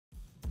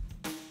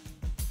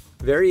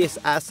Various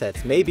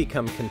assets may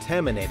become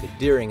contaminated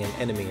during an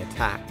enemy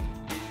attack.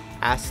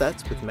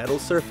 Assets with metal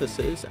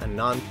surfaces and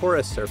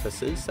non-porous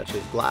surfaces, such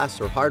as glass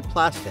or hard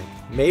plastic,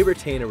 may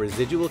retain a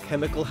residual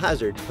chemical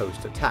hazard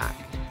post-attack.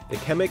 The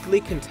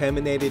chemically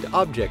contaminated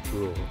object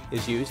rule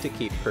is used to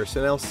keep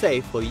personnel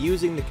safe while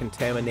using the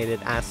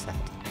contaminated asset.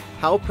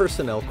 How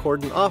personnel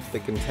cordon off the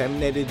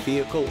contaminated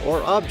vehicle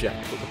or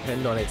object will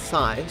depend on its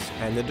size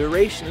and the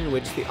duration in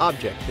which the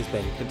object has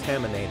been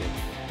contaminated.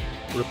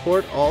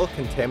 Report all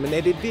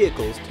contaminated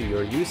vehicles to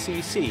your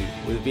UCC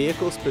with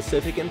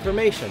vehicle-specific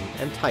information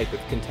and type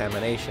of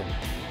contamination.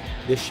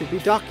 This should be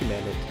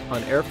documented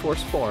on Air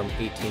Force Form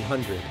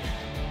 1800.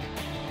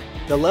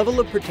 The level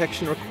of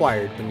protection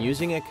required when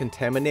using a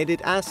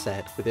contaminated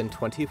asset within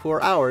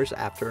 24 hours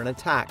after an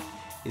attack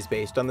is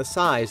based on the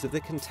size of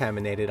the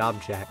contaminated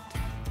object.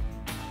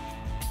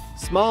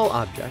 Small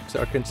objects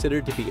are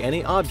considered to be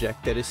any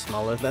object that is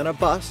smaller than a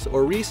bus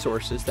or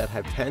resources that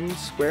have 10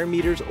 square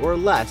meters or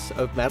less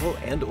of metal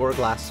and/or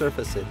glass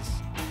surfaces.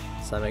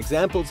 Some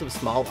examples of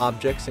small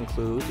objects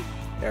include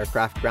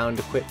aircraft ground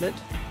equipment,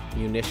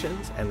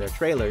 munitions and their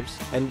trailers,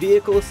 and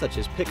vehicles such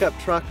as pickup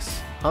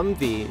trucks,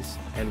 Humvees,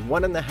 and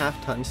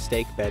 1.5-ton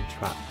stake bed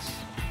trucks.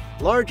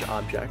 Large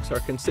objects are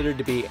considered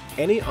to be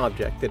any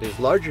object that is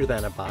larger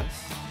than a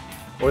bus,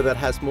 or that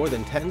has more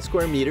than 10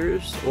 square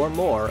meters or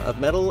more of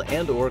metal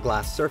and/or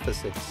glass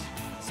surfaces.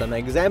 Some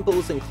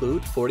examples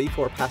include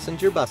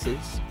 44-passenger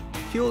buses,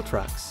 fuel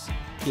trucks,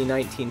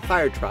 P-19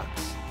 fire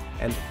trucks,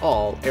 and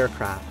all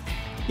aircraft.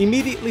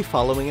 Immediately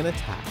following an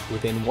attack,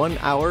 within 1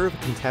 hour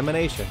of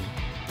contamination,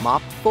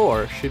 MOP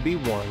 4 should be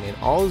worn in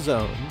all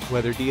zones,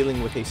 whether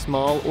dealing with a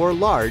small or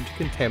large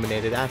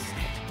contaminated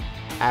asset.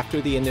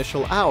 After the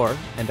initial hour,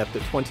 and up to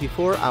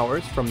 24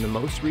 hours from the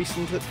most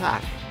recent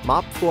attack,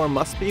 MOP 4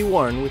 must be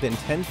worn within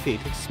 10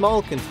 feet of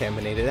small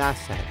contaminated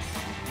assets.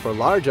 For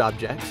large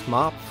objects,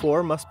 MOP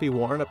 4 must be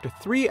worn up to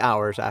 3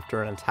 hours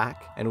after an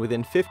attack, and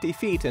within 50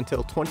 feet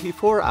until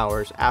 24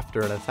 hours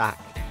after an attack.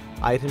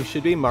 Items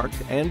should be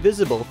marked and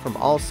visible from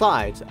all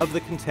sides of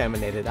the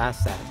contaminated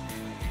asset.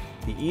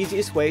 The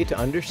easiest way to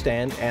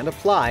understand and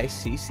apply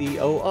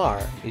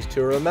CCOR is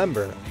to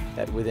remember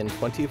that within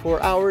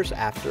 24 hours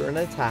after an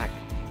attack,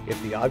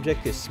 if the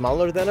object is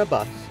smaller than a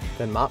bus,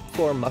 then MOP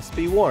 4 must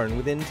be worn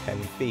within 10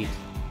 feet.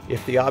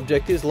 If the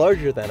object is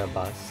larger than a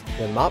bus,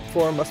 then MOP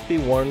 4 must be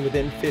worn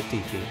within 50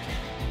 feet.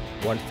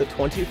 Once the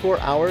 24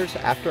 hours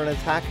after an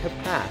attack have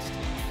passed,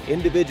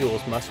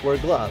 individuals must wear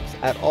gloves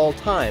at all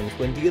times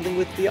when dealing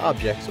with the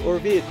objects or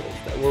vehicles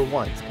that were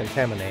once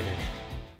contaminated.